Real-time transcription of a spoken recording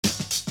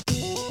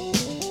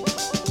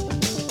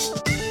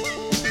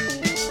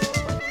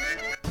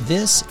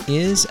This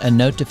is A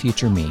Note to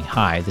Future Me.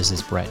 Hi, this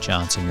is Brett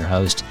Johnson, your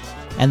host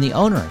and the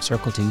owner of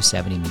Circle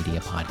 270 Media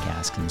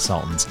Podcast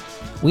Consultants.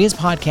 We as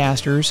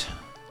podcasters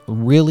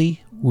really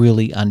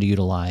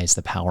underutilize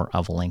the power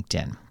of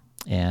LinkedIn.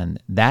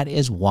 And that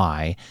is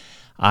why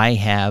I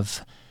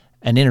have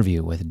an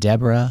interview with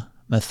Deborah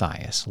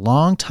Mathias,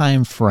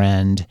 longtime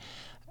friend,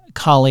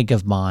 colleague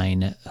of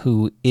mine,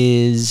 who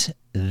is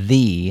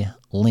the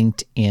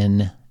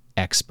LinkedIn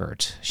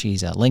expert.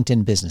 She's a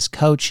LinkedIn business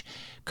coach,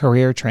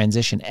 career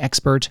transition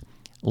expert,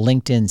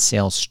 LinkedIn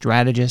sales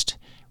strategist,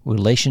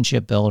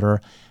 relationship builder,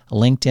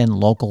 LinkedIn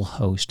local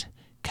host,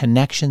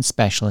 connection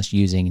specialist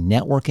using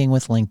networking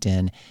with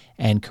LinkedIn,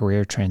 and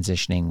career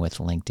transitioning with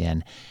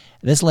LinkedIn.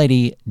 This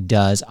lady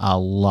does a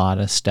lot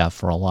of stuff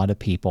for a lot of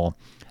people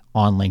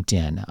on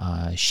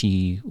LinkedIn.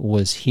 She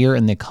was here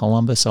in the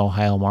Columbus,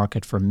 Ohio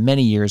market for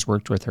many years,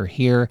 worked with her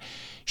here.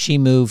 She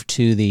moved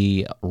to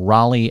the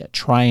Raleigh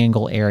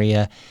Triangle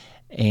area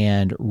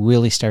and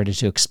really started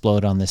to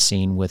explode on the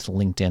scene with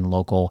LinkedIn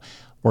Local,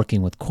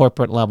 working with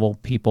corporate level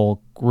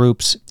people,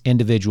 groups,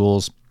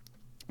 individuals,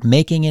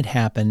 making it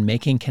happen,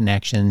 making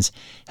connections,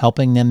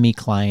 helping them meet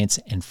clients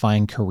and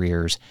find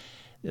careers.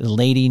 The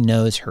lady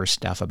knows her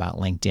stuff about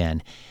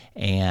LinkedIn.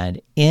 And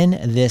in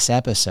this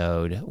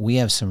episode, we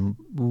have some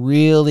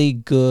really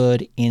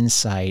good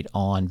insight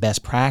on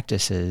best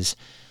practices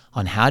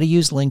on how to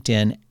use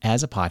LinkedIn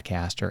as a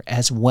podcaster,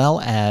 as well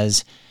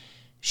as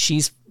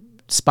she's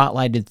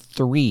spotlighted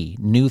 3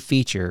 new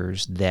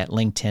features that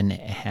LinkedIn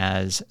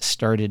has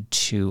started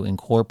to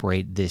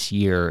incorporate this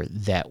year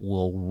that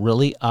will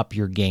really up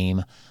your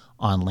game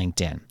on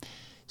LinkedIn.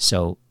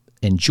 So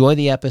enjoy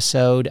the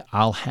episode.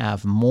 I'll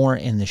have more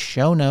in the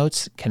show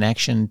notes,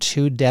 connection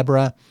to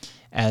Deborah,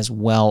 as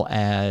well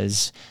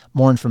as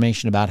more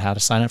information about how to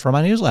sign up for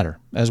my newsletter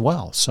as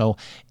well. So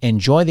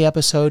enjoy the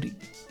episode.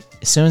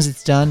 As soon as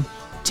it's done,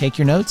 take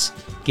your notes,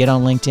 get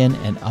on LinkedIn,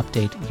 and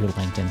update your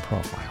LinkedIn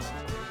profile.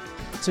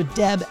 So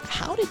Deb,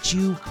 how did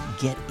you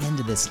get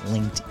into this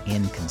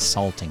LinkedIn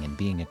consulting and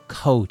being a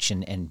coach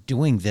and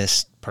doing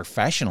this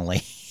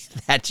professionally,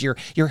 that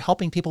you're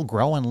helping people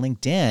grow on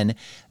LinkedIn,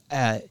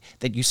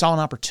 that you saw an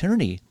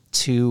opportunity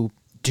to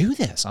do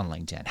this on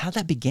LinkedIn? How did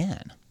that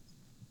begin?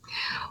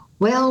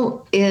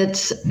 Well,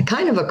 it's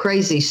kind of a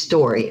crazy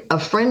story. A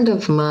friend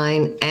of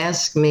mine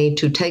asked me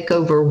to take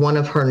over one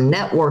of her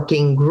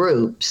networking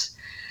groups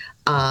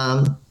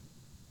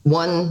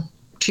one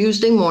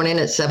Tuesday morning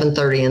at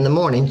 7:30 in the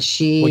morning.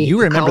 Well,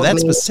 you remember that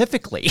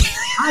specifically.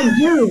 I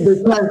do,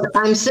 because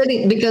I'm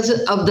sitting, because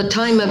of the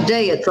time of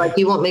day. It's like,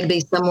 you want me to be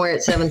somewhere at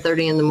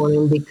 7:30 in the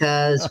morning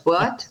because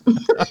what?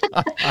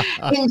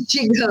 And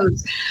she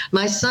goes,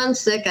 my son's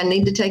sick. I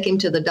need to take him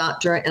to the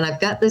doctor. And I've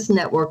got this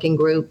networking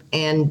group.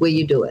 And will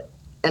you do it?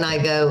 And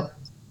I go,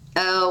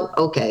 oh,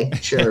 okay,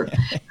 sure.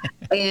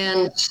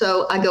 And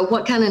so I go,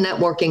 what kind of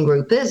networking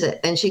group is it?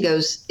 And she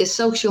goes, it's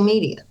social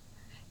media.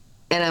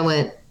 And I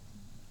went,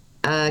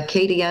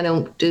 Katie, I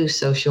don't do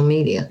social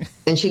media.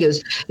 And she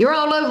goes, you're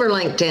all over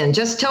LinkedIn.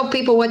 Just tell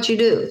people what you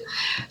do.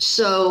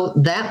 So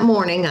that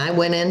morning I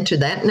went into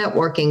that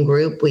networking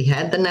group. We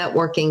had the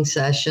networking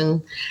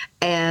session,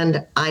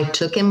 and I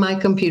took in my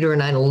computer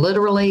and I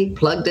literally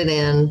plugged it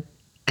in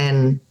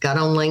and got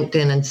on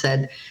LinkedIn and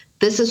said,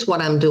 this is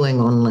what I'm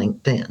doing on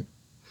LinkedIn.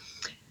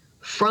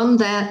 From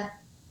that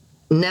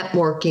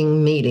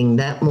networking meeting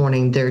that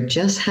morning, there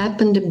just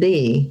happened to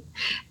be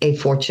a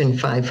Fortune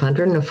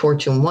 500 and a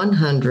Fortune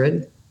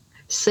 100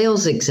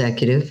 sales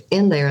executive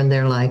in there, and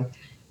they're like,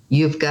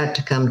 you've got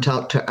to come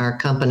talk to our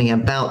company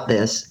about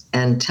this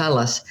and tell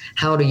us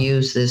how to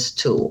use this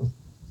tool.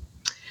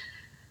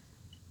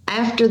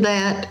 After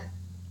that,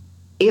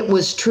 it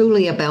was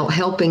truly about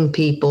helping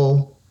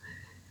people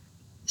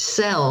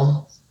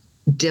sell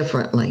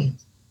differently,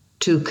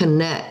 to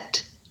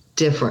connect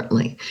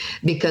differently,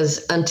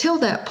 because until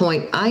that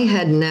point, I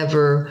had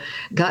never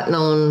gotten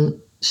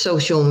on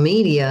social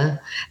media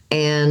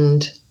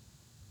and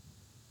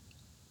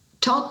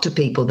talked to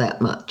people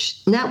that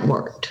much,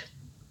 networked.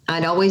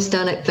 I'd always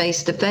done it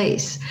face to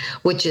face,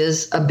 which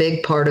is a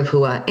big part of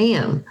who I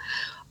am.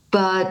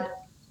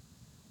 But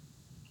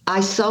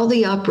I saw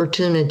the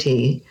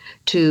opportunity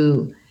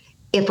to,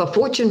 if a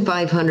Fortune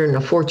 500 and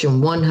a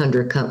Fortune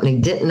 100 company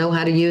didn't know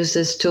how to use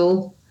this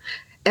tool,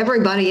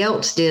 everybody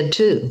else did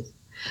too.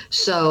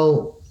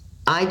 So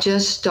I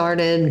just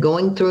started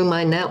going through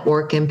my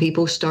network, and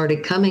people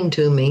started coming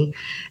to me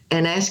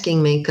and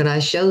asking me, could I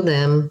show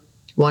them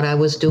what I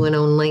was doing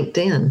on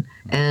LinkedIn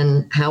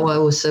and how I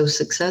was so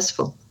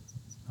successful.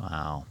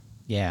 Wow.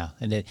 Yeah.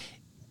 And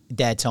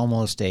that's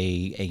almost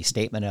a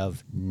statement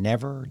of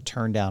never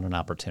turn down an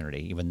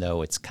opportunity, even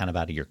though it's kind of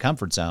out of your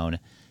comfort zone.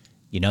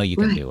 You know you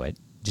can do it.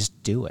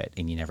 Just do it,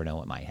 and you never know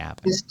what might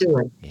happen. Just do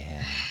it.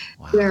 Yeah.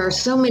 Wow. There are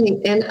so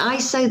many, and I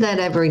say that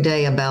every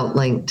day about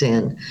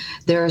LinkedIn.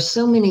 There are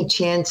so many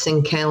chance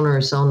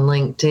encounters on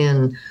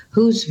LinkedIn.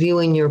 Who's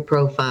viewing your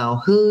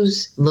profile?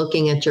 Who's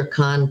looking at your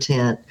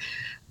content?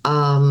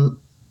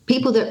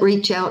 People that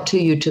reach out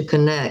to you to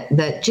connect,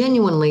 that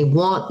genuinely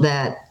want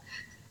that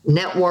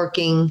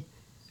networking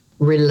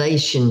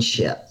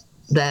relationship.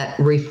 that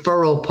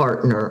referral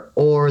partner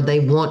or they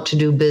want to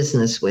do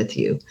business with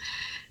you,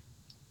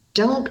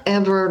 don't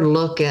ever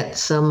look at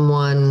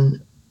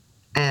someone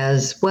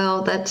as,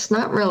 well, that's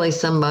not really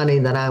somebody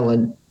that I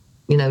would,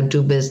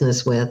 do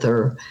business with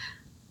or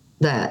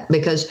that,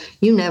 because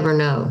you never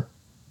know.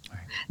 Right.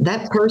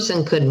 That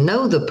person could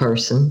know the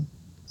person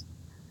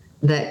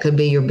that could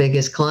be your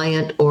biggest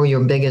client or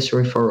your biggest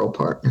referral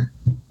partner.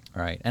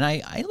 Right. And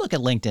I look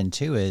at LinkedIn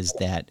too, is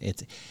that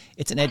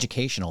it's an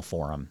educational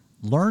forum.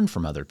 Learn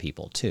from other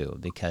people too,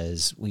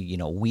 because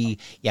we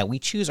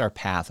choose our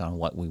path on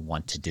what we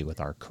want to do with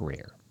our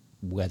career,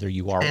 whether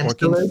you are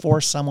working for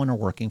someone or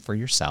working for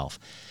yourself,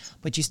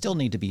 but you still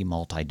need to be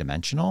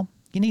multidimensional.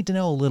 You need to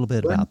know a little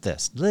bit about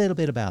this, a little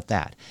bit about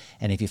that.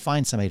 And if you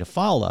find somebody to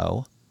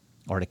follow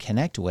or to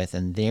connect with,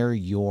 and they're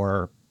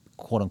your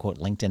quote unquote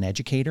LinkedIn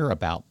educator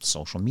about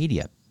social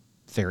media,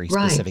 very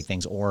specific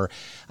things, or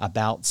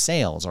about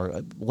sales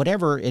or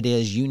whatever it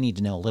is you need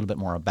to know a little bit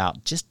more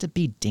about just to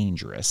be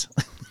dangerous.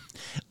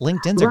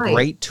 LinkedIn's a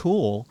great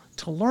tool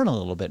to learn a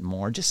little bit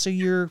more, just so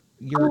you're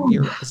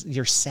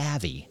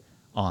savvy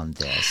on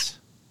this.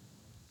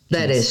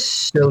 That is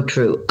so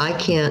true. I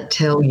can't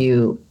tell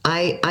you.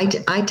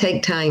 I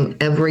take time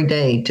every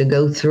day to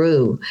go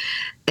through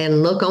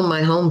and look on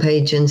my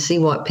homepage and see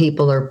what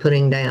people are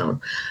putting down.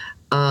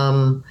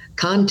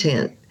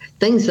 Content,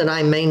 things that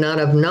I may not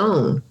have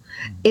known.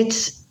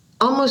 It's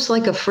almost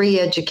like a free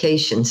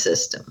education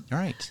system. All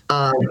right.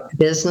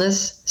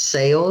 Business,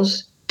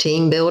 sales,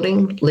 team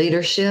building,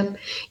 leadership.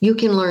 You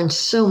can learn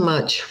so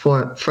much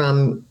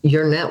from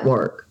your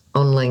network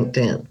on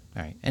LinkedIn.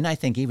 All right. And I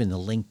think even the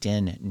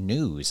LinkedIn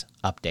news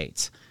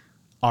updates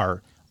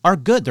are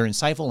good. They're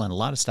insightful, and a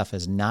lot of stuff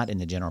is not in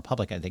the general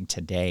public. I think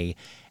today,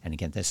 and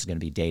again, this is going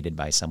to be dated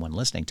by someone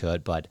listening to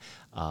it, but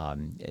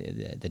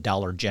the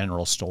Dollar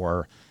General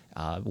store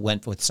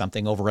went with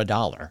something over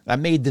 $1. That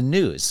made the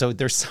news. So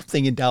there's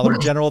something in Dollar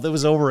General that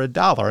was over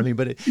 $1. I mean,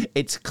 but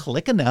it's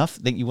click enough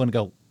that you want to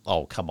go,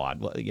 oh, come on.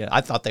 Well,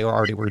 I thought they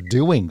already were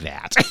doing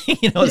that,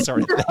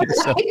 sort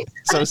of thing.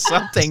 So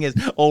something is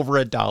over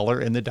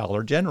 $1 in the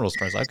Dollar General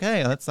store. It's like,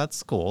 okay,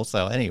 that's cool.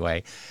 So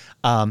anyway,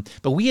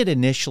 but we had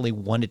initially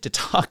wanted to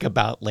talk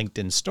about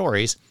LinkedIn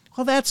stories.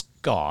 Well, that's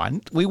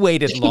gone. We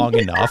waited long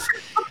enough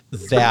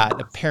that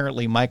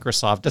apparently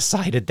Microsoft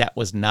decided that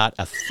was not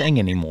a thing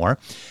anymore.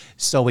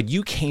 So when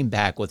you came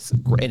back with,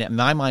 and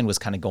my mind was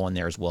kind of going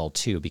there as well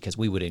too, because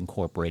we would have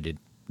incorporated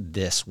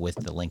this with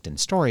the LinkedIn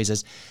stories,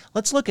 is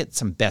let's look at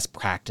some best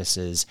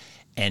practices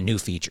and new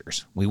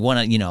features. We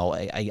want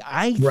to,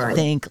 I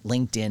think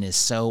LinkedIn is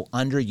so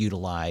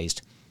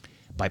underutilized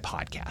by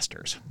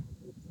podcasters,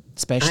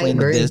 especially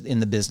in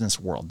the business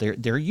world.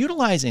 They're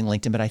utilizing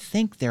LinkedIn, but I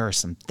think there are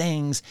some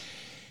things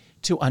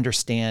to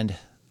understand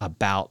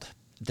about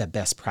the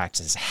best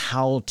practices,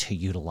 how to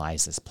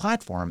utilize this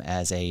platform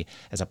as a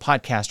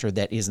podcaster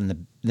that is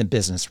in the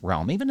business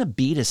realm, even a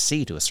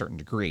B2C to a certain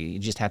degree. You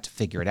just have to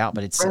figure it out,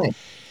 but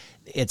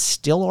it's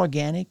still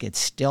organic. It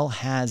still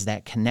has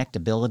that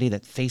connectability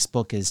that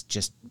Facebook is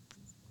just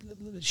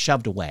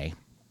shoved away.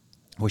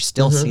 We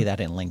still see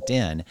that in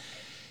LinkedIn.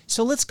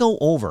 So let's go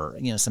over,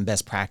 some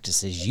best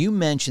practices. You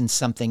mentioned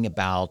something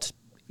about,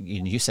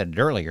 you said it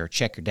earlier,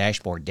 check your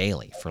dashboard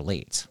daily for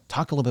leads.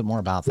 Talk a little bit more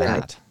about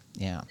that.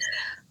 Yeah.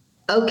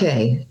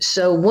 Okay.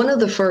 So one of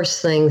the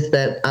first things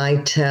that I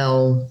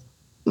tell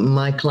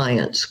my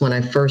clients when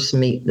I first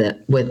meet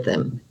with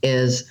them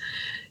is,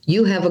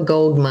 you have a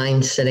gold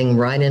mine sitting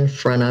right in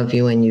front of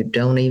you and you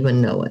don't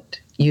even know it.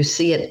 You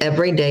see it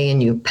every day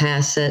and you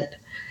pass it,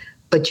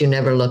 but you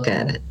never look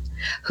at it.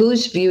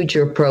 Who's viewed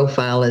your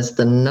profile is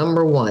the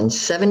number one.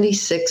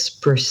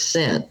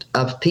 76%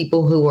 of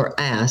people who were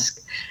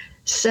asked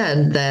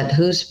said that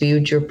who's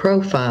viewed your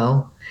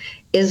profile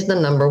is the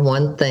number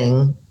one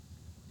thing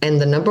and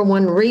the number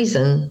one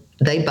reason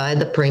they buy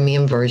the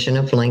premium version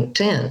of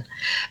LinkedIn.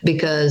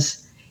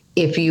 Because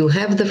if you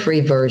have the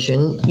free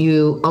version,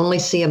 you only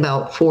see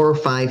about 4 or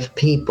 5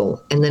 people.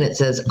 And then it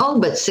says, oh,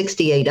 but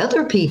 68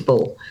 other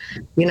people,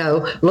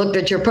 looked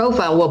at your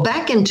profile. Well,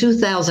 back in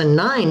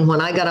 2009,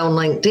 when I got on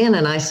LinkedIn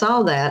and I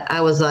saw that,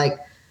 I was like,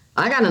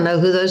 I got to know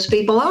who those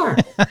people are.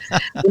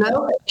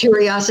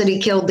 Curiosity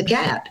killed the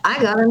cat. I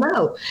got to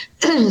know.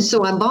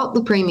 So I bought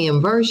the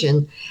premium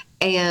version,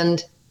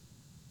 and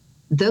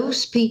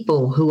those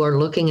people who are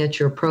looking at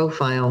your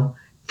profile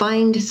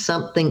find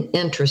something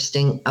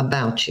interesting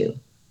about you.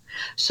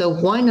 So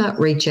why not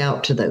reach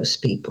out to those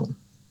people?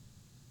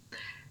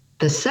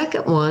 The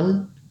second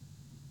one,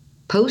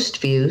 post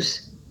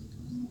views.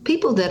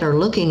 People that are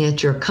looking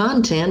at your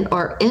content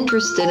are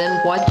interested in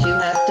what you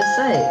have to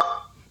say.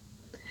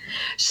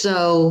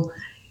 So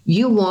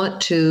you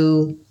want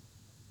to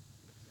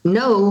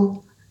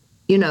know,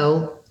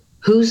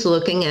 who's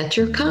looking at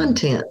your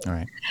content. All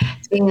right.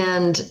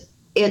 And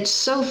it's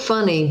so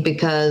funny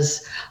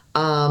because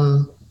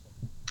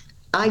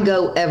I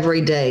go every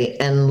day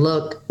and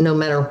look, no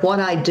matter what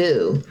I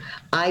do,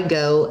 I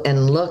go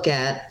and look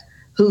at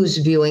who's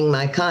viewing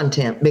my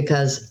content,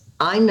 because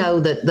I know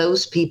that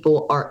those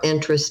people are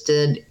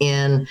interested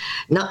in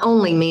not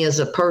only me as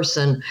a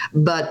person,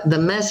 but the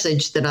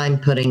message that I'm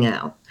putting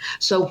out.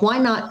 So why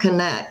not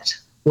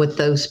connect with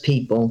those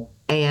people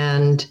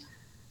and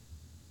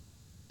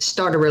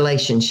start a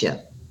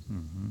relationship?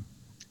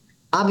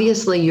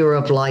 Obviously, you're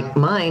of like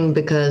mind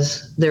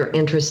because they're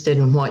interested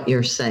in what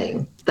you're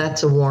saying.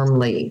 That's a warm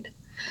lead.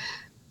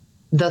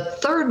 The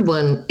third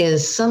one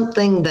is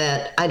something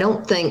that I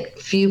don't think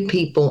few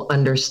people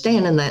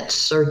understand, and that's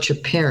search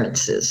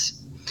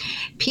appearances.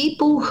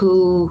 People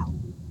who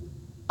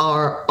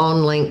are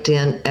on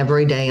LinkedIn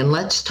every day, and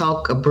let's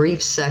talk a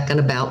brief second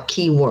about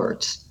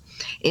keywords.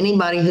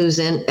 Anybody who's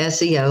in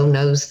SEO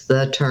knows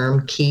the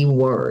term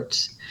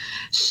keywords.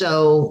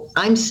 So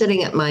I'm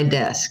sitting at my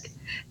desk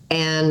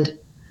and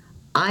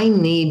I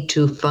need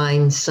to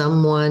find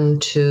someone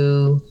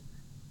to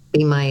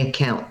be my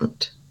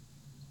accountant.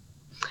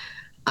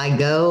 I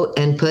go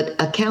and put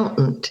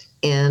accountant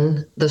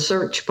in the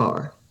search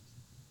bar.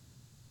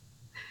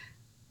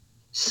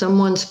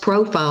 Someone's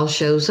profile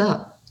shows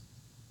up,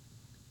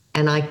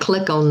 and I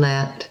click on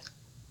that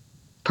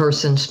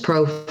person's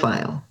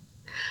profile.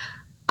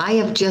 I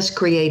have just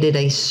created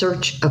a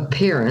search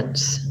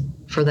appearance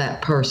for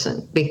that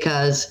person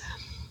because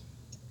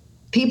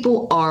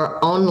people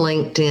are on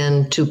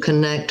LinkedIn to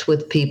connect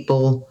with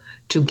people,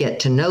 to get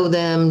to know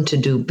them, to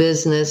do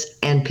business,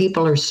 and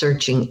people are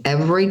searching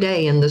every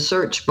day in the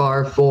search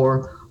bar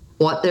for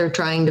what they're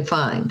trying to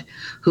find,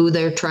 who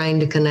they're trying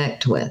to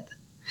connect with.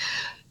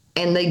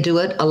 And they do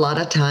it a lot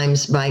of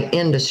times by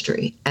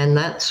industry, and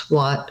that's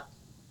what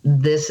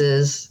this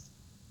is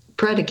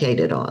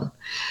predicated on.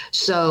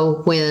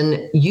 So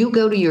when you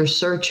go to your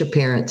search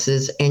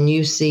appearances and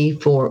you see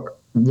for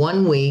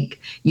 1 week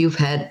you've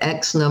had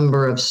X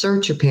number of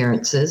search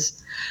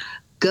appearances,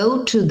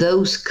 go to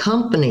those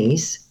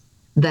companies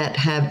that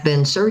have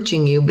been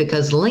searching you,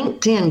 because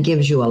LinkedIn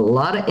gives you a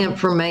lot of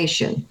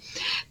information.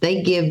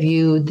 They give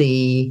you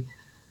the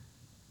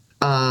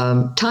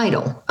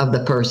title of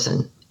the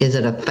person. Is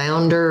it a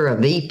founder, a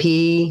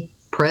VP,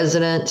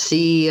 president,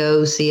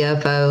 CEO,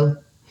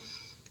 CFO?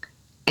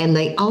 And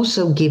they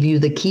also give you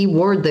the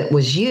keyword that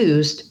was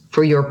used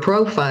for your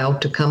profile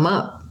to come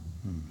up.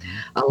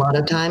 A lot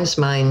of times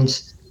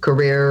mine's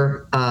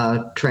career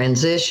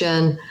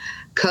transition,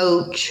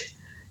 coach,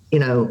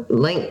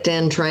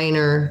 LinkedIn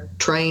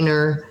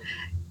trainer,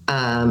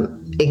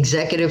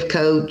 executive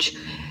coach.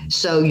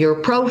 So your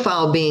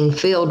profile being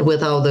filled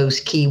with all those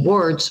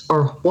keywords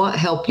are what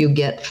help you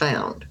get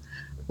found.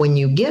 When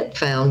you get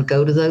found,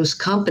 go to those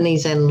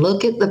companies and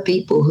look at the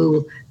people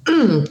who,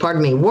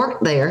 work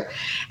there,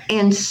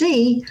 and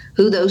see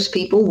who those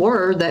people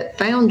were that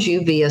found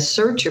you via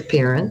search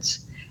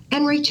appearance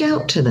and reach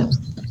out to them.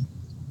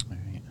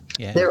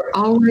 Yeah. They're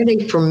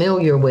already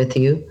familiar with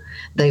you.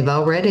 They've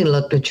already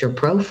looked at your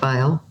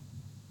profile.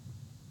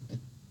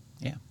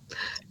 Yeah.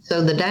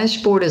 So the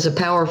dashboard is a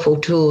powerful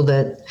tool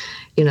that,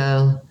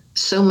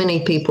 so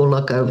many people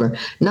look over.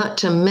 Not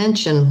to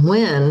mention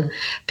when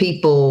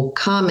people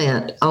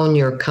comment on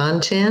your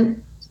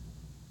content,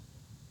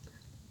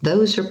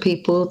 those are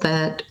people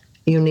that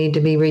you need to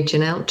be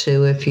reaching out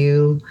to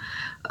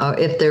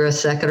if they're a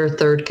second or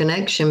third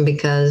connection,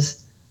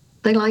 because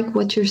they like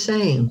what you're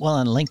saying. Well,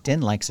 and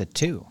LinkedIn likes it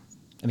too.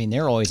 I mean,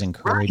 they're always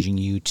encouraging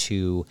you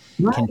to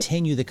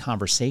continue the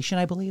conversation,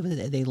 I believe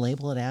they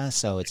label it as.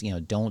 So it's,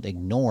 don't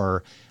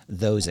ignore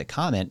those that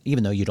comment,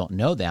 even though you don't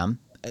know them.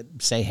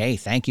 Say, hey,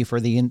 thank you for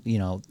the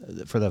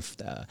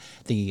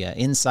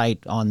insight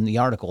on the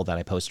article that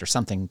I posted, or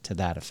something to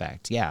that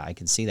effect. Yeah, I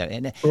can see that,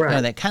 and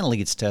that kind of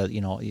leads to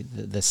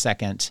the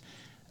second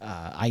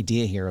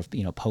idea here of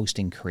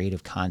posting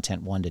creative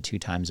content 1 to 2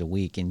 times a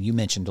week. And you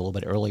mentioned a little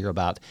bit earlier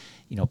about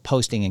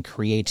posting and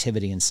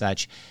creativity and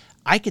such.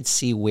 I could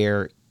see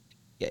where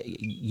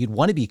you'd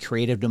want to be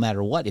creative no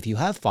matter what. If you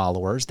have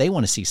followers, they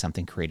want to see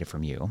something creative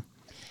from you,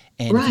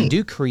 and if you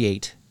do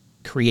create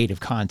creative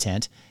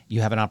content,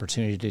 you have an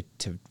opportunity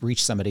to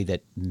reach somebody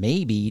that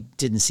maybe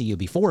didn't see you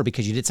before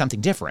because you did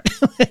something different.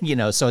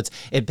 So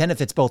it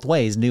benefits both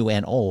ways, new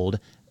and old,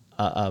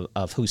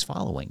 of who's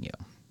following you.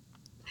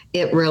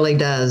 It really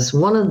does.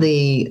 One of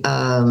the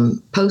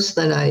posts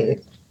that I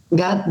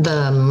got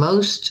the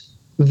most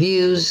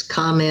views,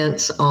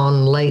 comments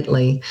on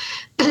lately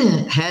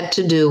had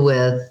to do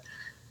with,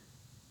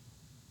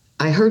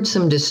 I heard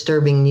some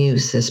disturbing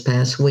news this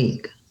past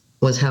week,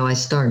 was how I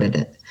started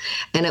it.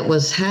 And it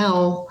was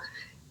how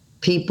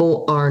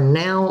people are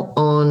now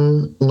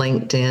on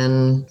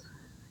LinkedIn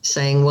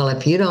saying, well,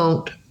 if you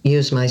don't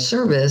use my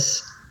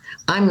service,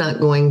 I'm not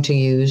going to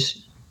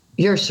use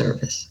your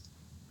service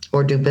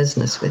or do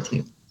business with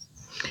you.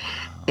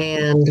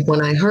 And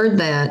when I heard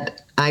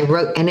that, I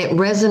wrote, and it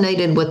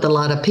resonated with a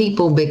lot of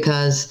people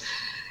because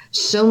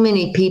so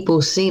many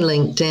people see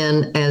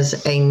LinkedIn as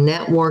a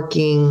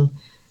networking,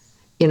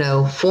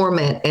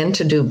 format and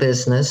to do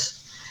business.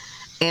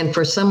 And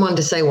for someone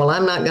to say, well,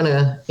 I'm not going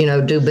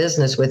to, do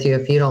business with you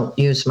if you don't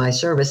use my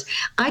service.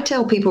 I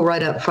tell people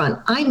right up front,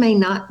 I may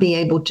not be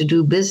able to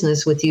do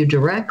business with you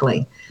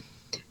directly,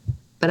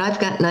 but I've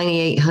got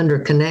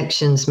 9,800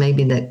 connections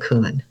maybe that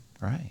could.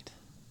 Right.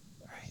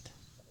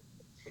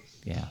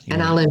 Yeah.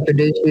 And I'll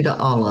introduce you to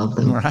all of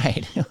them.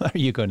 Right. Are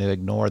you going to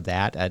ignore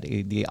that?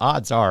 The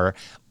odds are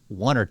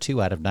 1 or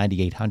 2 out of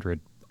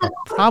 9,800 are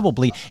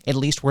probably at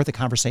least worth a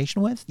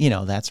conversation with,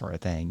 that sort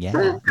of thing. Yeah.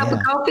 A cup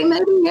of coffee,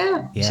 maybe.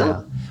 Yeah. Yeah.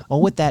 So.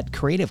 Well, with that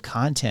creative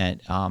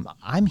content,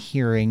 I'm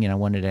hearing, and I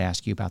wanted to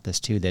ask you about this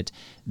too, that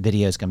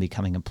video is going to be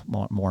becoming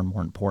more and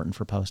more important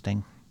for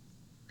posting.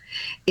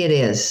 It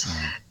is.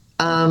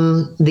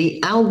 The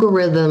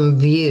algorithm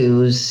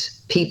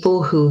views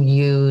people who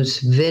use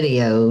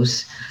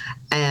videos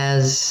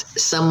as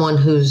someone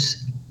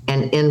who's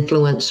an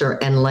influencer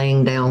and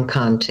laying down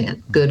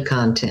content, good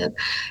content,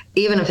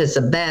 even if it's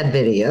a bad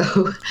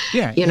video.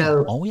 Yeah.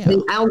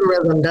 The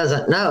algorithm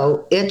doesn't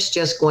know. It's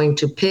just going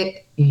to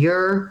pick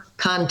your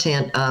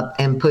content up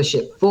and push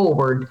it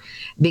forward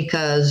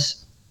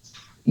because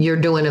you're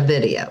doing a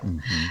video.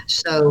 Mm-hmm.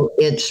 So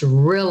it's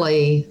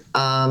really,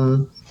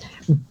 I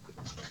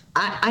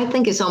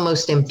think it's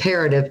almost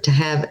imperative to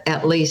have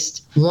at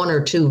least 1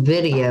 or 2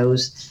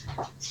 videos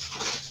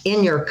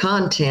in your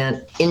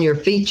content, in your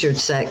featured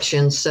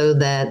section, so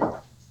that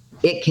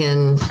it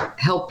can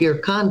help your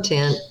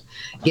content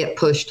get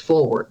pushed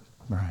forward.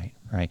 Right.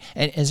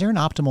 And is there an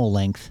optimal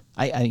length?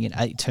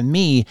 To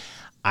me,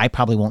 I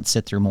probably won't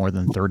sit through more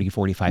than 30,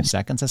 45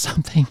 seconds of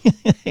something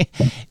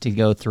to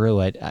go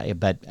through it.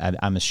 But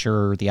I'm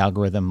sure the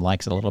algorithm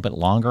likes it a little bit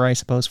longer, I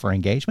suppose, for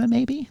engagement,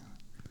 maybe?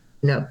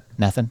 No.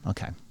 Nothing?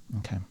 Okay.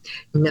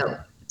 No.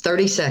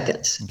 30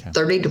 seconds, okay.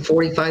 30 to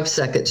 45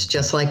 seconds,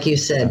 just like you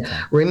said. Okay.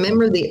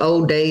 Remember the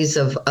old days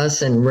of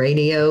us in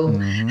radio,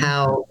 mm-hmm.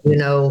 how,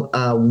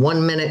 a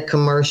 1 minute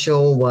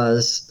commercial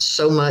was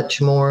so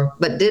much more,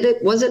 but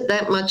was it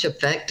that much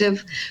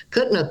effective?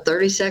 Couldn't a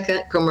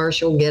 30-second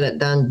commercial get it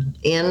done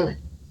in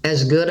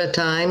as good a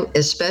time?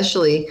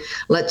 Especially,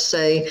 let's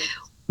say,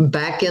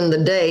 back in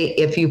the day,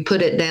 if you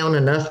put it down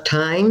enough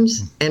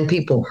times and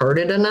people heard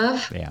it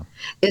enough,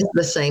 it's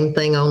the same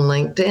thing on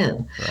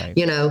LinkedIn. Right.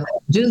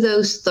 Do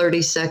those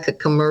 30-second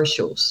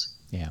commercials.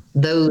 Yeah.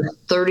 Those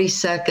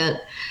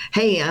 30-second,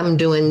 hey, I'm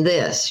doing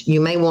this.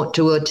 You may want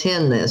to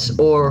attend this.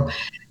 Or,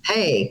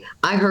 hey,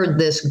 I heard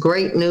this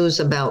great news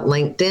about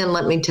LinkedIn.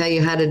 Let me tell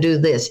you how to do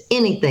this.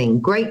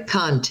 Anything, great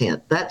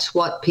content. That's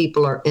what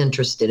people are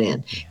interested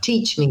in. Yeah.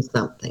 Teach me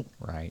something.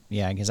 Right.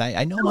 Yeah, because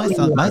I know my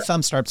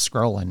thumb stops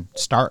scrolling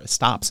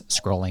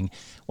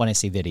when I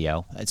see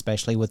video,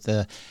 especially with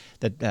the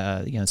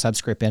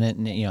subscript in it,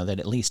 and that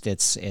at least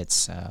it's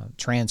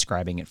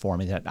transcribing it for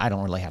me, that I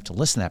don't really have to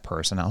listen to that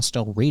person. I'll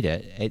still read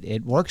it.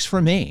 It works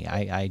for me.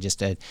 I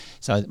just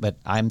but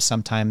I'm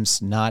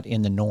sometimes not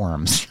in the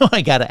norms, so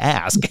I got to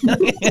ask.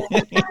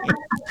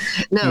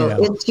 No,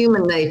 it's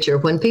human nature.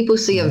 When people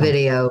see a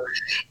video,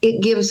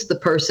 it gives the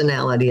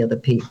personality of the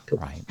people.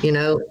 Right.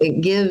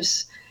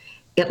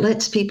 It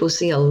lets people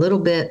see a little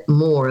bit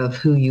more of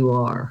who you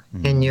are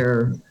and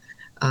your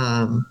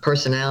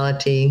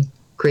personality,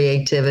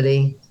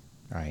 creativity.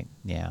 Right.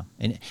 Yeah.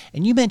 And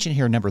you mentioned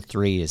here number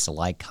 3 is to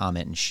like,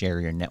 comment, and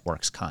share your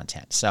network's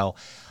content. So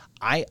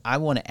I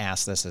want to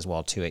ask this as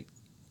well too.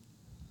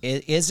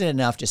 Is it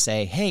enough to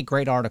say, hey,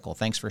 great article,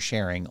 thanks for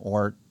sharing?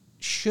 Or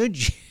should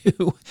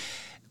you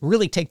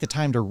really take the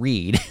time to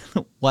read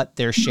what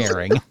they're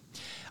sharing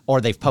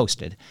or they've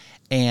posted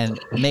and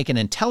make an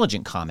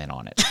intelligent comment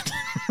on it?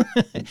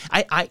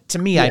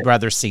 I'd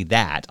rather see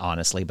that,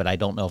 honestly, but I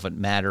don't know if it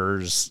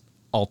matters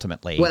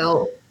ultimately.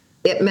 Well,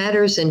 it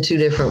matters in 2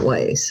 different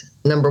ways.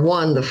 Number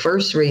 1, the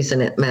first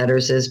reason it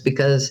matters is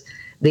because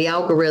the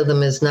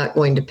algorithm is not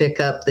going to pick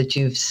up that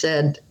you've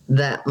said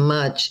that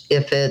much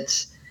if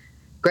it's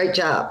great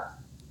job.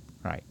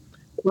 Right.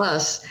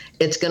 Plus,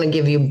 it's going to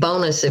give you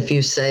bonus if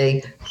you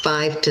say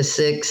 5 to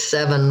 6,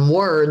 7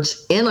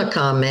 words in a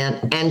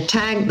comment and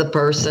tag the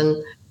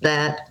person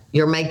that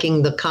you're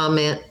making the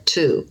comment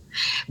to.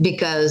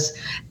 Because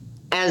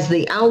as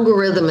the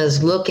algorithm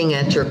is looking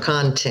at your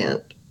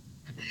content,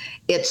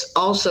 it's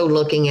also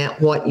looking at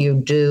what you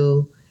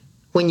do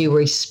when you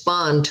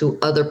respond to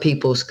other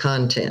people's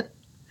content.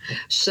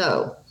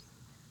 So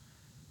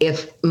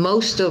if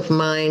most of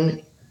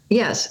mine,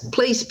 yes,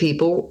 please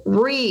people,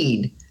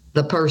 read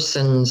the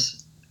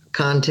person's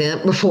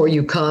content before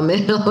you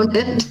comment on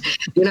it.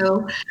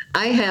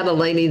 I had a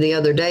lady the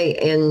other day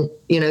and,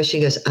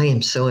 she goes, I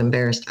am so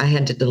embarrassed. I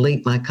had to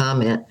delete my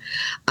comment.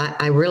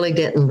 I really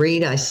didn't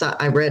read.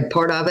 I read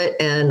part of it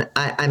and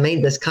I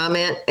made this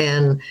comment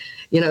and,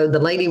 the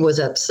lady was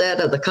upset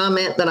of the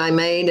comment that I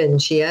made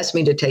and she asked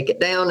me to take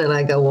it down. And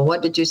I go, well,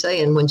 what did you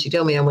say? And when she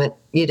told me, I went,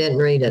 you didn't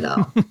read it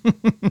all.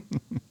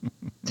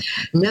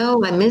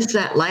 No, I missed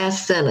that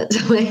last sentence.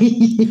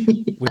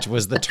 Which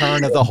was the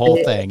turn of the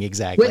whole thing.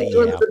 Exactly. Which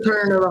was the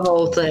turn of the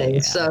whole thing.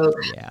 Yeah. So,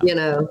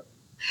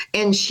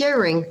 and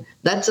sharing,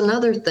 that's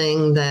another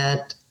thing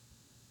that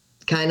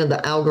kind of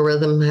the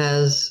algorithm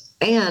has.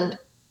 And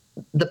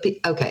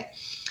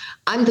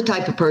I'm the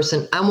type of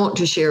person, I want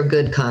to share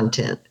good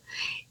content.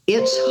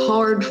 It's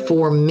hard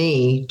for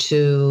me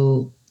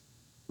to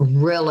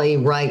really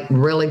write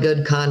really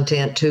good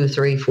content 2,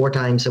 3, 4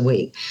 times a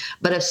week.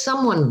 But if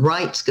someone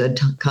writes good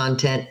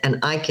content and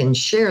I can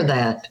share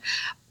that,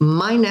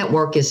 my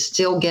network is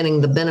still getting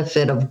the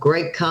benefit of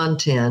great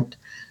content.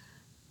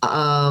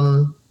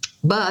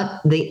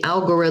 But the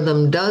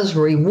algorithm does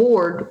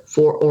reward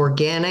for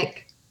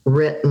organic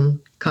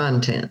written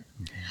content.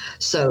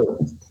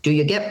 So do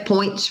you get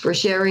points for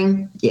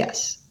sharing?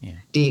 Yes. Yeah.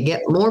 Do you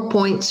get more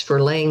points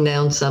for laying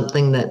down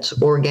something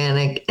that's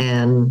organic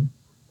and,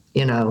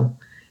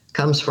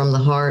 comes from the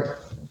heart?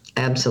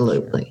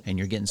 Absolutely. Sure. And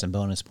you're getting some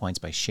bonus points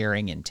by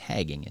sharing and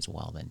tagging as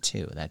well then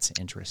too. That's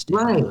interesting.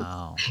 Right.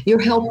 Wow.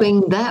 You're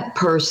helping that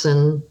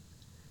person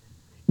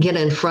get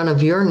in front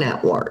of your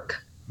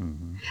network.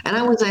 Mm-hmm. And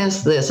I was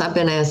asked this, I've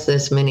been asked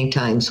this many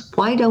times,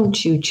 why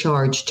don't you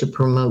charge to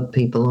promote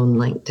people on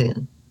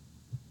LinkedIn?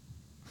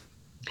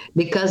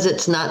 Because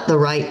it's not the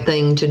right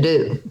thing to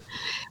do.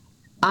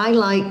 I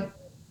like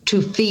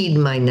to feed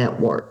my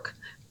network,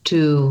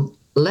 to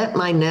let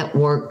my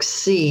network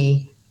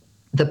see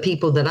the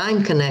people that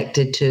I'm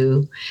connected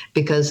to,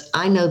 because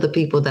I know the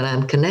people that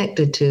I'm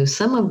connected to,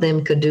 some of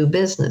them could do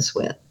business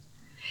with.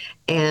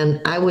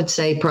 And I would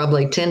say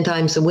probably 10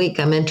 times a week,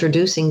 I'm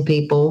introducing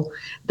people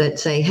that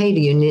say, hey, do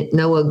you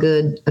know a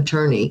good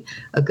attorney,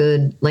 a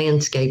good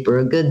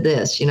landscaper, a good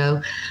this,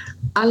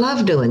 I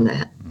love doing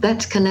that.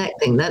 That's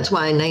connecting. That's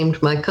why I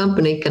named my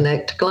company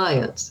Connect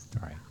Clients.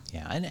 Right.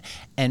 Yeah.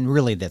 And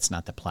really, that's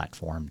not the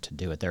platform to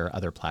do it. There are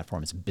other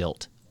platforms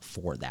built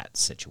for that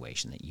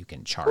situation that you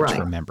can charge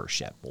for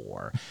membership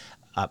or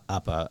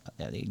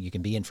you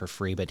can be in for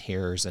free, but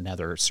here's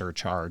another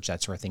surcharge,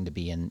 that sort of thing to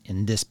be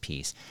in this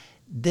piece.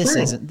 This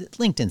isn't,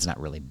 LinkedIn's not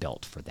really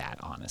built for that,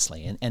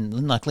 honestly.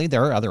 And luckily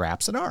there are other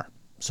apps that are.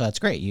 So that's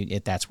great.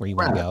 If that's where you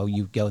want to go,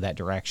 you go that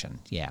direction.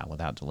 Yeah.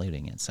 Without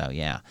diluting it. So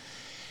yeah.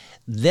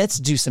 Let's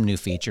do some new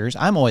features.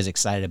 I'm always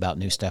excited about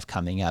new stuff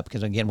coming up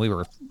because, again, we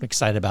were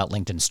excited about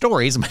LinkedIn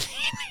Stories, but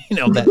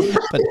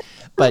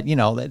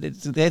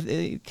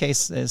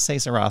case say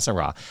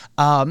sarah.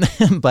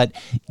 But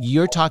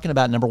you're talking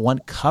about number one,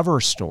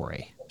 Cover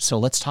Story. So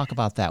let's talk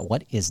about that.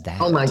 What is that?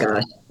 Oh my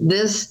gosh,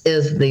 this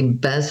is the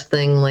best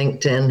thing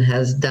LinkedIn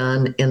has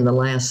done in the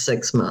last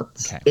 6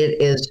 months. Okay.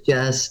 It is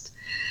just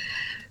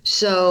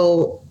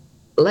so.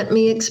 Let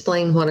me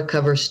explain what a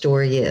cover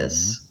story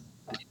is. Mm-hmm.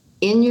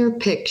 In your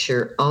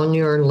picture on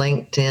your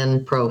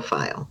LinkedIn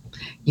profile,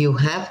 you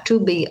have to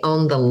be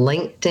on the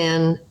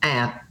LinkedIn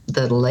app,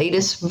 the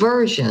latest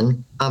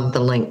version of the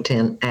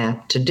LinkedIn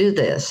app to do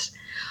this.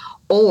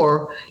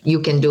 Or you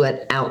can do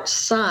it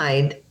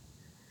outside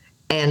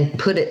and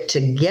put it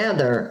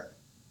together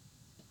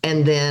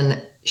and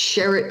then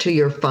share it to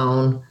your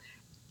phone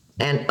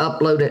and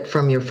upload it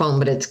from your phone,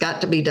 but it's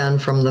got to be done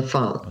from the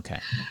phone. Okay.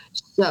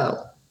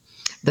 So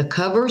the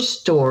cover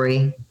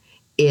story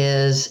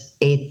is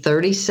a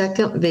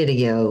 30-second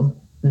video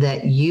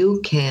that you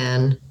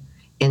can,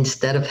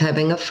 instead of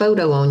having a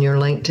photo on your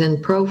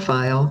LinkedIn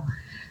profile,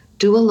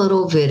 do a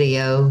little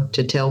video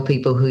to tell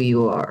people who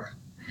you are.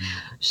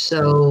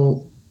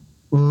 So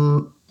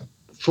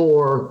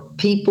for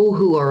people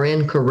who are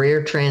in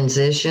career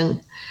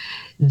transition,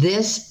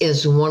 this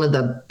is one of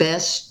the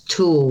best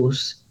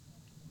tools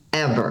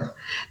ever,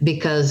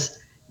 because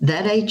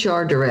that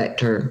HR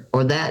director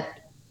or that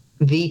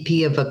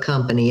VP of a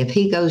company, if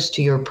he goes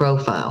to your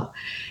profile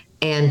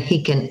and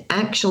he can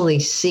actually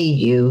see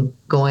you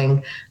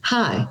going,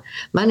 hi,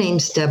 my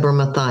name's Deborah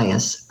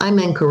Mathias. I'm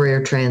in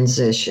career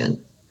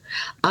transition.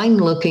 I'm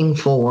looking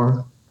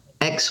for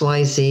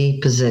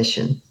XYZ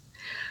position.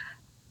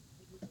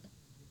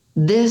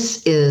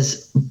 This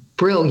is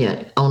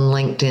brilliant on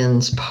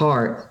LinkedIn's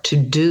part to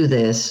do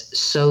this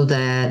so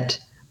that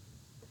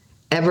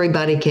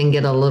everybody can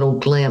get a little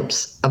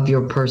glimpse of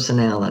your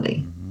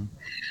personality. Mm-hmm.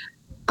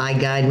 I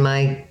guide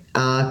my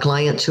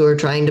clients who are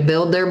trying to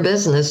build their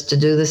business to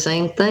do the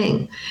same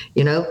thing.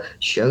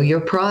 Show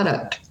your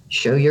product,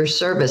 show your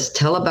service,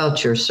 tell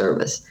about your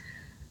service.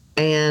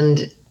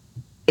 And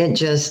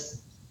it's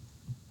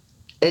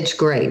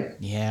great.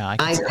 Yeah,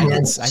 I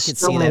could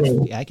see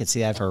that. I could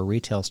see that for a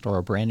retail store,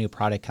 a brand new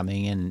product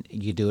coming in.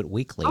 You do it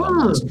weekly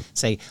almost.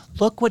 Say,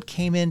 look what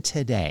came in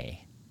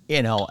today.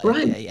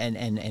 Right.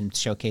 and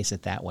showcase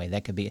it that way.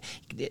 That could be,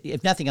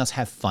 if nothing else,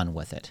 have fun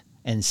with it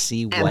and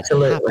see what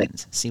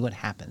happens. See what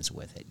happens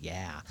with it.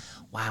 Yeah.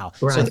 Wow.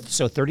 Right.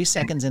 So 30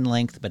 seconds in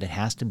length, but it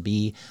has to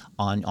be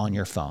on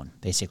your phone,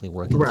 basically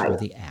working through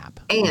the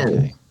app.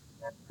 And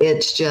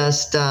it's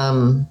just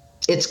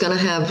it's going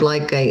to have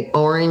like a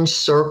orange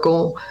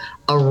circle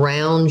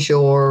around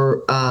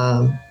your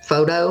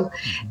photo.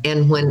 Mm-hmm.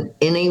 And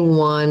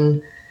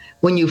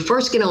when you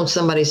first get on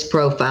somebody's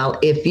profile,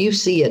 if you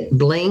see it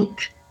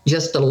blink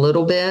just a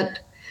little bit,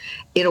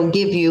 it'll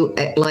give you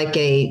like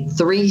a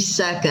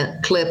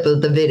 3-second clip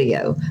of the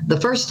video. The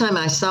first time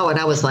I saw it,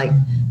 I was like,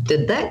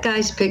 did that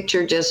guy's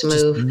picture just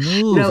move?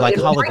 Like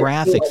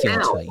holographic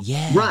feel to it.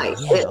 Yeah. Right.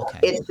 Yeah,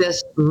 it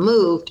just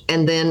moved,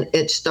 and then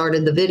it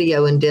started the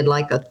video and did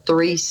like a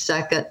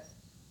 3-second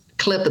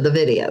clip of the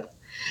video.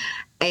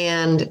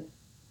 And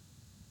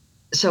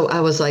so I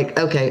was like,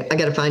 okay, I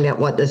got to find out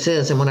what this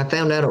is. And when I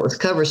found out it was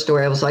Cover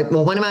Story, I was like,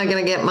 well, when am I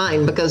going to get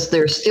mine? Because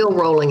they're still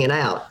rolling it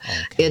out.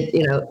 Okay.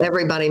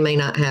 Everybody may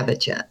not have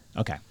it yet.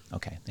 Okay.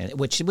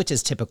 Which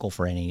is typical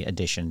for any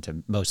addition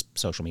to most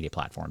social media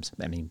platforms.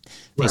 I mean,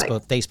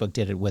 Facebook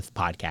did it with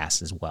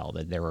podcasts as well.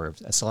 That there were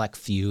a select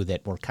few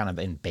that were kind of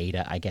in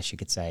beta, I guess you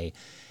could say.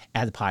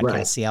 Add the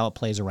podcast, see how it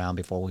plays around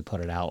before we put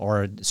it out.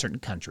 Or certain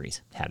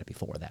countries had it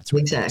before that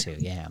sort of thing too.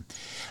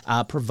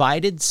 Yeah.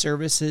 Provided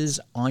services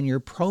on your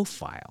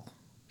profile.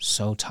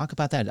 So talk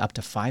about that. Up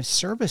to 5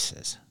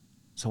 services.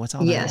 So what's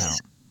all that about?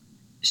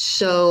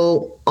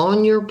 So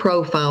on your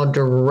profile,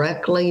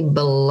 directly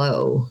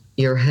below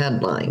your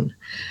headline,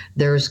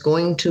 there's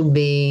going to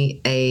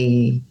be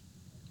a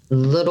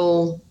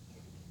little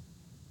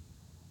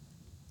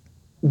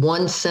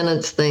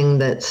 1-sentence thing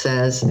that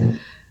says,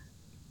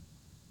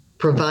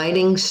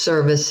 providing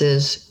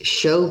services,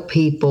 show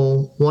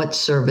people what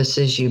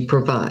services you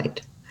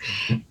provide.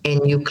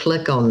 And you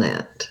click on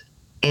that.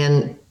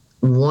 And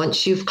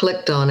once you've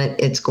clicked on it,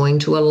 it's going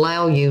to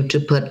allow you to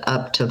put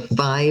up to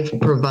 5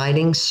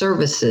 providing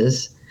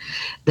services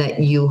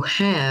that you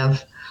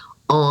have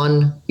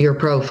on your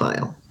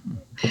profile.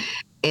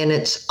 And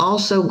it's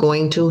also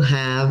going to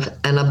have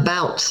an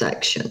about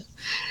section.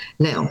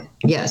 Now,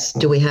 yes,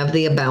 do we have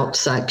the about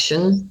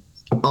section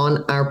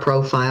on our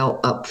profile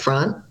up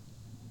front?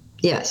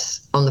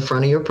 Yes, on the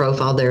front of your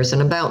profile, there's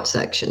an about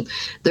section.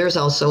 There's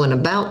also an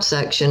about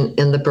section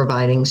in the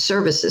providing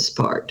services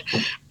part.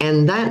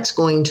 And that's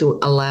going to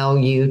allow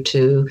you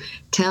to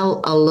tell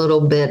a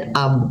little bit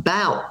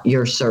about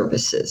your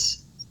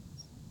services.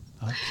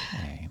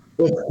 Okay.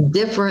 It's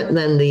different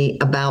than the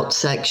about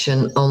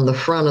section on the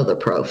front of the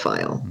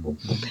profile.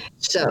 Mm-hmm.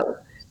 So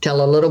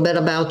tell a little bit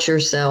about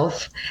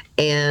yourself.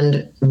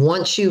 And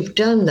once you've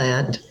done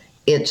that,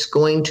 it's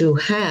going to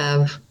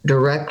have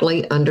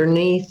directly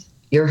underneath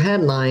your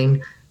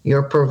headline,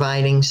 you're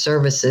providing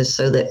services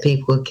so that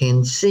people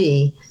can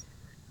see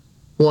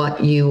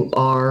what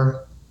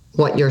your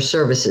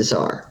services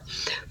are.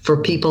 For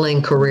people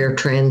in career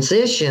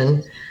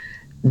transition,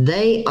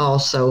 they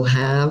also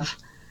have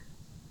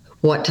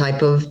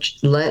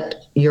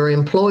let your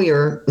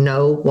employer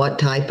know what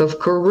type of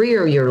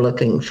career you're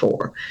looking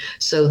for.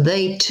 So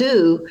they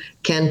too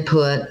can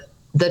put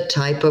the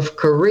type of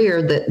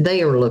career that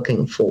they are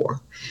looking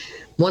for.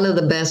 One of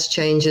the best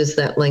changes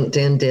that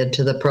LinkedIn did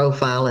to the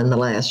profile in the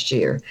last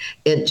year.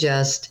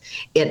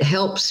 It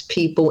helps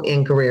people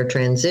in career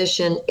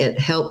transition. It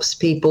helps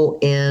people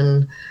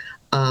in,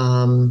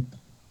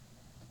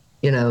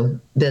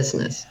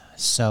 business.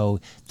 So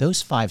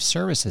those 5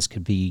 services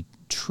could be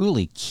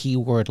truly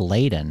keyword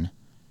laden,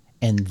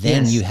 and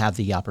then you have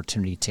the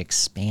opportunity to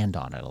expand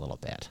on it a little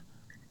bit.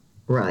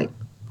 Right.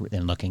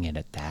 And looking at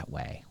it that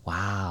way.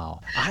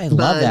 Wow. I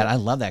love that. I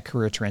love that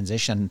career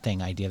transition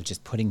thing idea of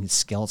just putting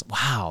skills.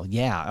 Wow.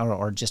 Yeah.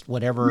 Or just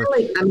whatever.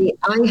 Really, I mean,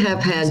 I have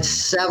had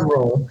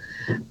several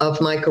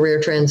of my career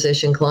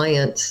transition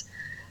clients.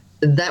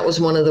 That was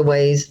one of the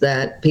ways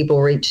that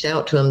people reached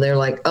out to them. They're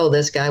like, oh,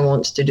 this guy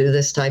wants to do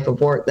this type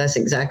of work. That's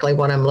exactly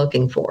what I'm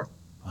looking for.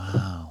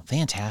 Wow.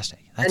 Fantastic.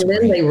 That's and then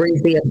great. They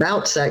read the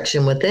about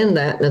section within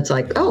that, and it's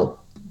like, oh,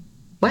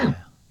 wow.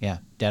 Yeah,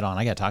 dead on.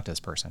 I got to talk to this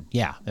person.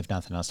 Yeah, if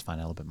nothing else, to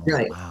find out a little bit more.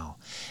 Right. Wow.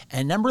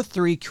 And number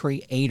 3,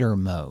 creator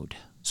mode.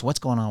 So what's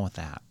going on with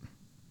that?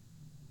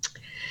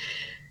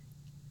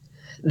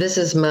 This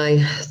is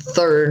my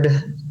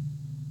third,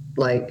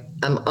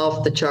 I'm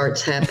off the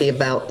charts happy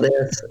about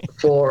this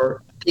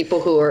for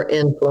people who are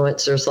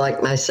influencers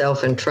like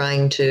myself and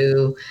trying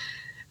to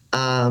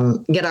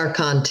get our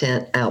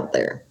content out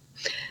there.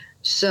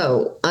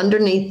 So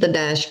underneath the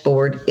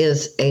dashboard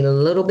is a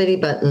little bitty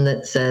button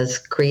that says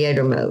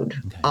creator mode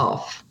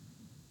off.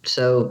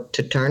 So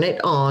to turn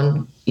it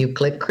on, you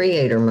click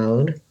creator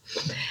mode,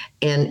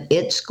 and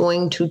it's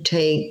going to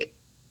take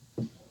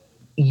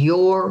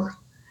your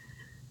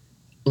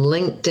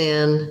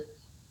LinkedIn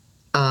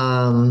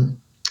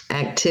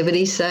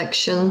activity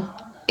section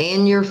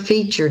and your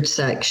featured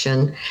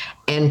section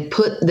and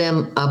put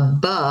them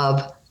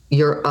above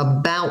your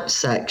about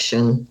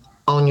section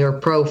on your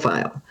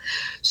profile,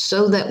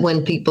 so that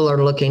when people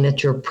are looking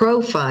at your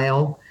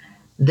profile,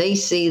 they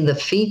see the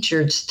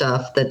featured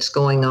stuff that's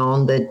going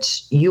on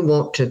that you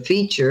want to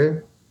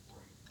feature,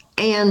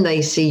 and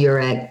they see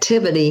your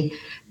activity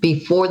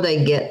before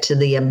they get to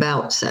the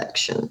about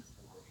section.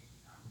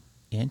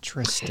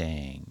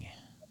 Interesting.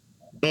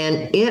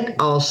 And it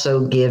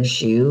also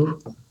gives you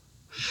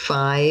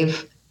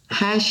 5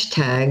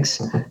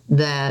 hashtags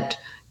that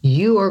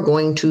you are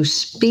going to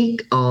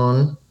speak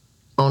on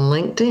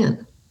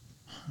LinkedIn.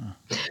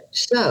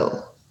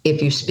 So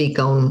if you speak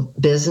on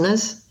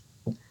business,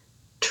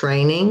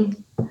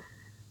 training,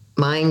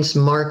 mine's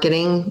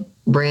marketing,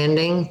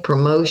 branding,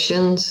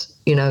 promotions,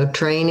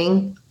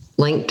 training,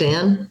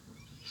 LinkedIn,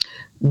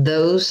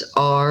 those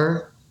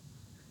are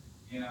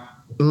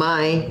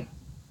my,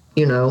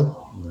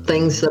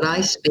 things that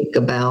I speak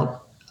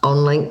about on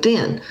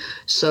LinkedIn.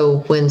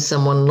 So when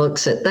someone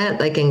looks at that,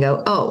 they can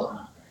go, oh,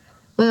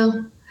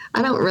 well,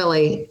 I don't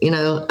really,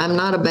 I'm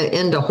not a bit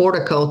into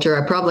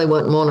horticulture. I probably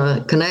wouldn't want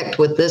to connect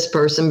with this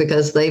person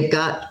because they've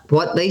got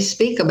what they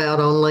speak about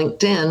on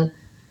LinkedIn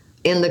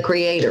in the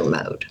creator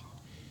mode.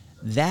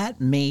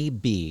 That may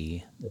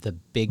be the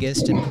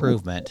biggest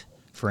improvement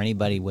for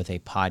anybody with a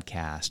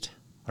podcast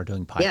or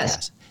doing podcasts.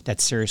 Yes. That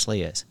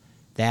seriously is.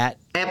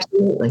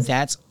 Absolutely.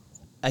 That's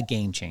a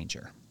game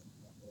changer.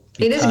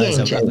 It is a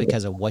game changer.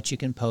 Because of what you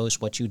can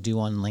post, what you do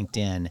on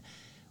LinkedIn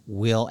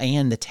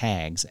and the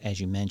tags, as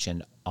you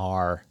mentioned,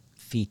 are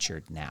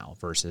featured now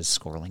versus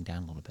scrolling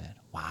down a little bit.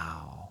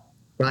 Wow.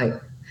 Right.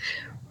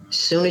 As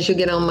soon as you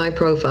get on my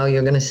profile,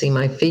 you're going to see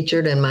my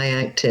featured and my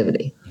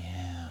activity.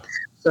 Yeah.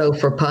 So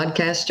for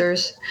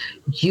podcasters,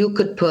 you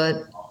could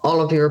put all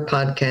of your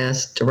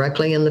podcasts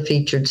directly in the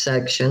featured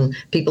section.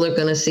 People are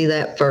going to see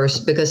that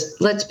first because,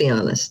 let's be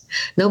honest,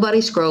 nobody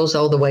scrolls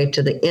all the way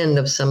to the end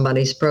of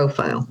somebody's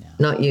profile.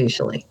 No. Not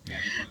usually. No.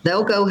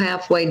 They'll go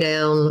halfway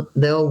down.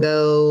 They'll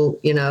go,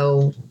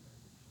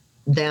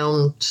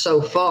 down so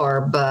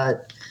far,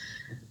 but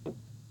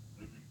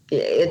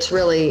it's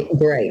really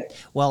great.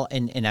 Well,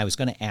 and I was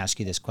going to ask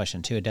you this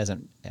question too. It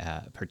doesn't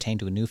pertain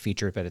to a new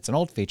feature, but it's an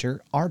old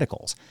feature,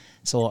 articles.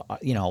 So,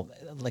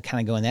 like kind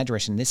of go in that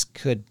direction. This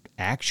could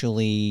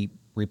actually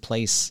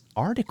replace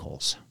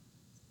articles,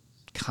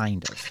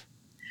 kind of.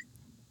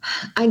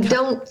 I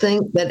don't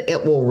think that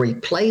it will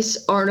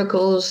replace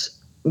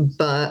articles,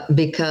 but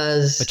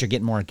you're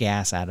getting more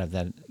gas out of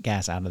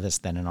this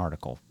than an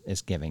article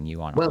is giving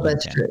you on. Well, LinkedIn.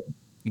 That's true.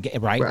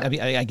 Right. I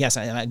mean, I guess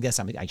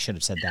I should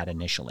have said that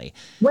initially.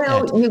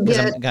 Well,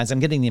 I'm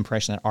getting the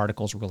impression that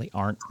articles really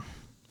aren't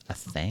a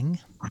thing.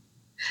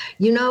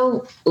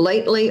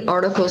 Lately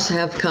articles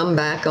have come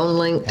back on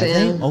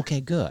LinkedIn.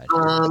 Okay, good.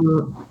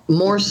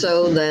 More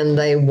so than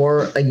they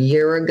were a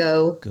year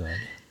ago. Good.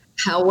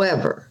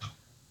 However,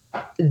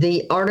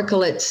 the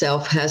article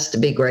itself has to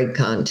be great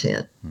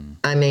content.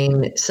 I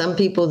mean, some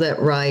people that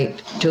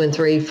write 2 and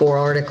 3, 4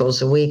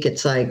 articles a week,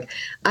 it's like,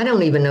 I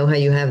don't even know how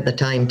you have the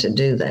time to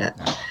do that.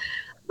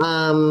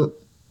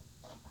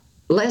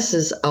 Less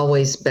is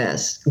always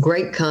best.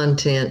 Great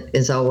content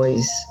is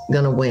always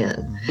going to win.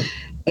 Mm-hmm.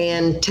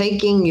 And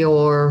taking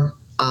your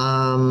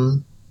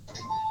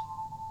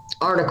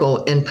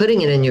article and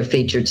putting it in your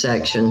featured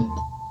section,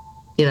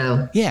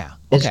 Yeah.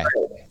 Okay.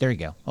 There you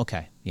go.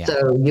 Okay. Yeah.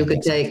 So you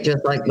could take,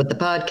 just like with the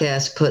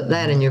podcast, put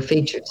that in your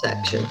featured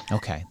section.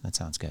 Okay. That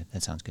sounds good.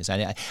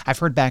 I've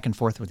heard back and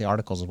forth with the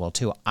articles as well,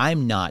 too.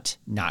 I'm not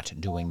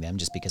doing them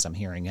just because I'm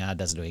hearing, it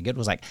doesn't do any good. It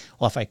was like,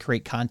 well, if I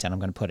create content, I'm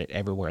going to put it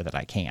everywhere that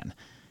I can.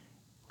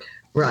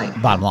 Right.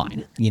 Bottom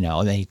line,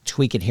 they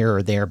tweak it here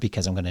or there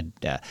because I'm going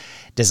to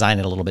design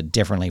it a little bit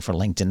differently for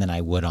LinkedIn than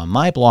I would on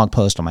my blog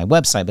post on my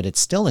website, but it's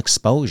still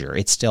exposure.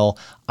 It's still,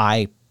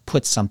 I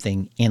put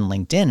something in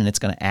LinkedIn and it's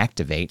going to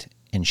activate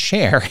and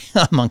share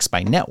amongst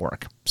my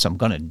network. So I'm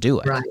going to do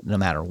it no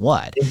matter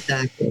what.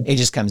 Exactly. It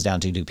just comes down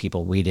to, do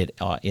people read it?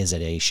 Is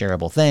it a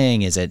shareable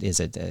thing? Is it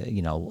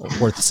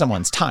worth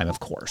someone's time? Of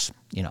course,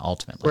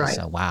 ultimately. Right.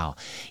 So, wow.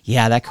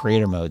 Yeah. That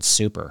creator mode's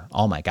super.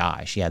 Oh my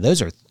gosh. Yeah.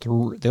 Those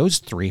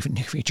 3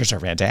 new features are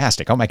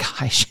fantastic. Oh my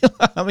gosh.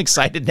 I'm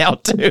excited now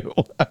too.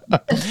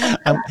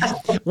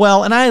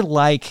 And I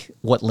like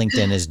what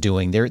LinkedIn is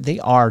doing. They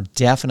are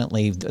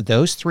definitely,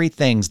 those 3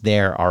 things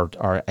there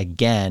are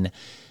again,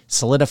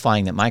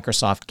 solidifying that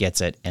Microsoft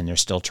gets it, and they're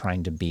still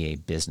trying to be a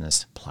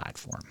business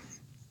platform.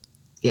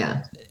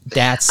 Yeah,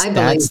 that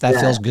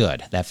feels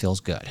good. That feels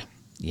good.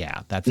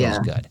 Yeah, that feels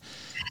good.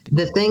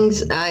 The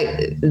things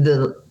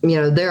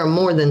there are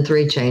more than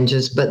 3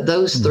 changes, but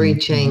those 3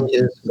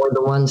 changes were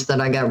the ones that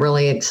I got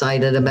really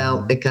excited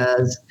about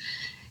because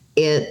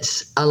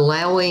it's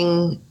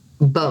allowing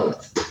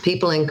both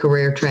people in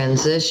career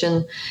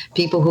transition,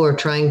 people who are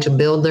trying to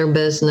build their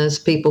business,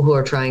 people who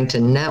are trying to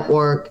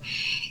network.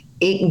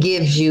 It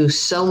gives you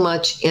so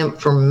much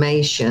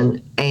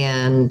information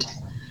and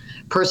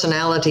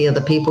personality of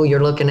the people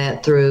you're looking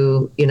at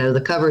through,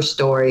 the cover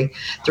story.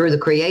 Through the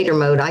creator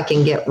mode, I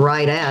can get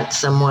right at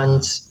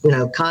someone's,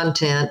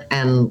 content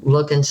and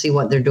look and see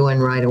what they're doing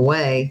right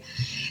away.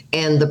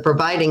 And the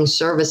providing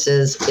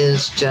services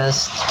is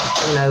just,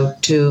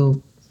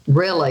 to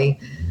really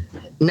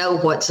know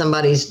what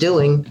somebody's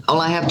doing.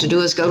 All I have to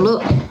do is go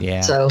look.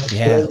 Yeah. So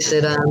it makes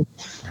it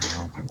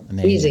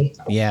easy.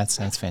 Yeah,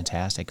 that's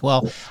fantastic.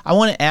 Well,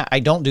 I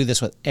don't do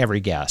this with every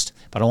guest,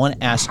 but I want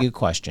to ask you a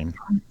question.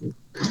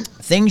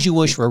 Things you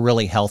wish were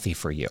really healthy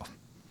for you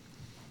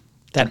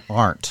that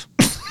aren't.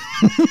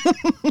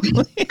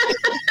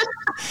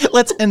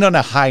 Let's end on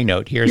a high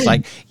note here. It's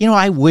like,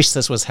 I wish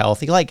this was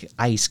healthy, like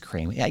ice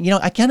cream.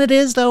 I kind of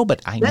is though,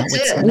 but I know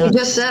it's not. You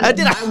just said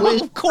it. I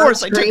wish of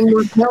course ice cream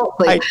was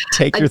healthy. I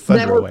take your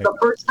thunder away. That was the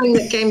first thing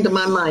that came to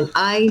my mind.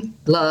 I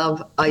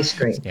love ice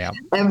cream. Yeah.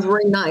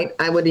 Every night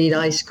I would eat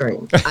ice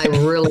cream. I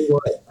really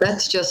would.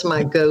 That's just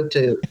my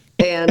go-to.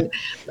 And,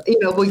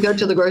 we go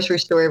to the grocery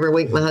store every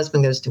week. My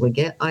husband goes, do we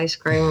get ice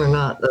cream or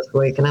not this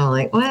week? And I'm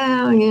like,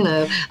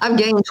 well, I've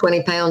gained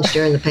 20 pounds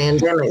during the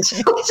pandemic.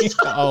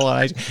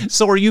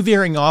 So are you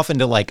veering off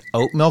into like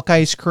oat milk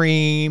ice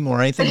cream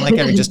or anything like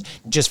that? Or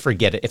just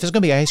forget it? If there's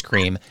going to be ice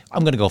cream,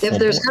 I'm going to go full. If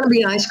there's going to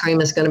be ice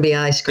cream, it's going to be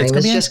ice cream.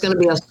 It's just going to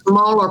be a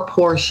smaller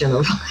portion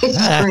of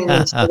ice cream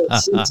instead of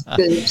 6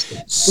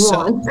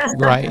 scoops.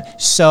 Right.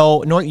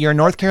 So you're in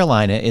North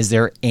Carolina. Is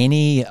there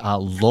any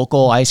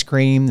local ice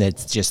cream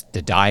that's just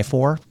to die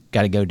for?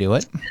 Got to go do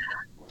it?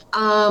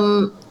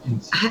 Howling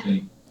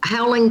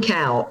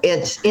Cow.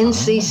 It's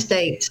NC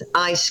State's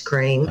ice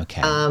cream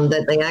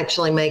that they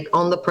actually make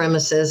on the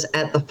premises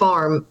at the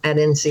farm at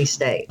NC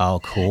State. Oh,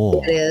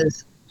 cool. It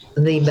is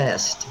the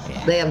best.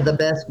 Yeah. They have the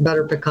best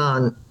butter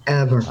pecan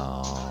ever.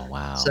 Oh,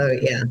 wow. So,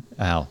 yeah.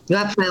 Wow.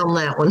 I found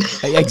that one.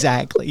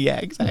 Exactly. Yeah,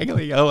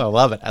 exactly. Oh, I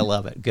love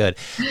it. Good.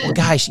 Well,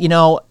 guys,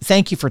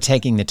 thank you for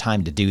taking the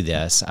time to do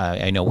this.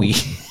 I know we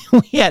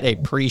had a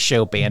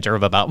pre-show banter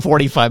of about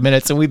 45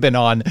 minutes, and we've been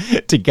on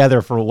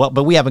together for a while,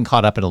 but we haven't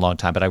caught up in a long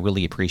time. But I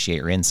really appreciate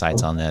your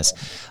insights on this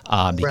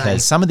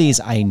because some of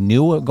these I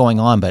knew were going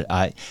on, but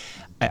I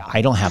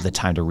don't have the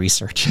time to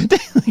research it.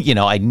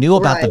 I knew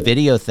about the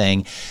video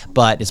thing,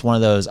 but it's one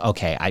of those,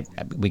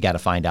 we got to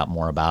find out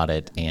more about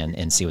it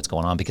and see what's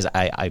going on, because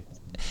I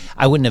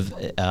wouldn't have,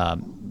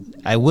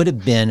 I would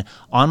have been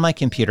on my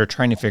computer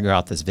trying to figure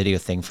out this video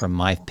thing from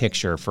my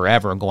picture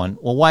forever and going,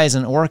 well, why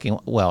isn't it working?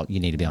 Well, you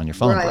need to be on your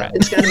phone, Brett.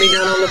 It's got to be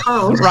done on the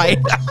phone. Right.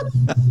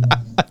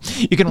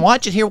 You can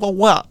watch it here.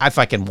 Well, if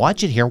I can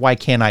watch it here, why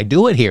can't I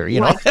do it here?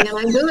 Why can't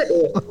I do it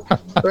here?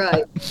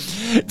 Right.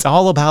 It's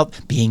all about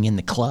being in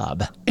the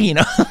club,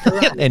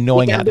 and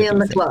knowing how to be in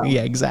the club.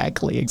 Yeah,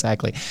 exactly.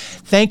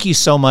 Thank you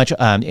so much.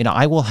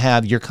 I will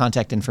have your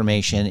contact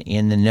information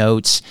in the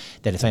notes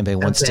that if anybody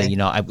wants to,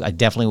 I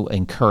definitely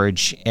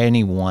encourage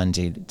anyone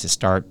to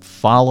start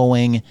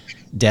following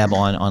Deb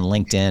on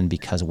LinkedIn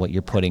because of what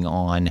you're putting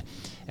on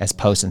as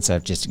posts and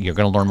stuff. Just you're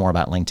going to learn more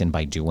about LinkedIn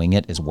by doing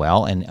it as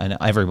well. And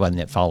everyone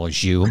that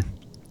follows you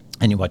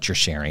and what you're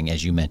sharing,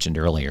 as you mentioned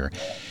earlier,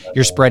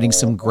 you're spreading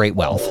some great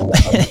wealth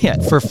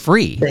for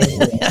free.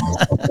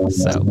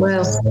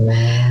 Well,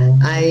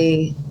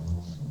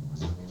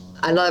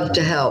 I love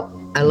to help.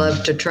 I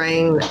love to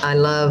train. I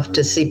love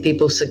to see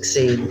people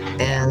succeed.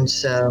 And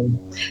so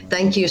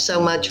thank you so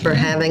much for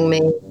having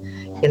me.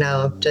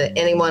 To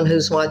anyone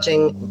who's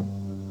watching,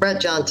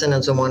 Brett Johnson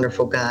is a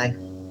wonderful guy.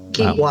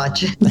 Keep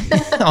watching.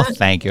 Oh,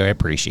 thank you. I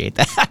appreciate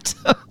that.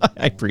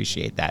 I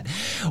appreciate that.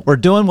 We're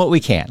doing what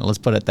we can. Let's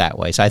put it that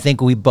way. So I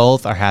think we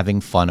both are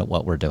having fun at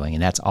what we're doing,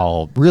 and that's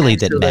all really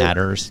that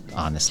matters,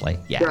 honestly.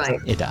 Yeah, right.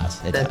 It does.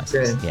 That's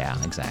good. Yeah,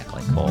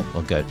 exactly. Cool.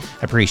 Well, good.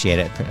 I appreciate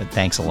it.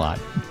 Thanks a lot.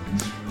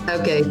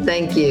 Okay.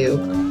 Thank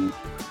you.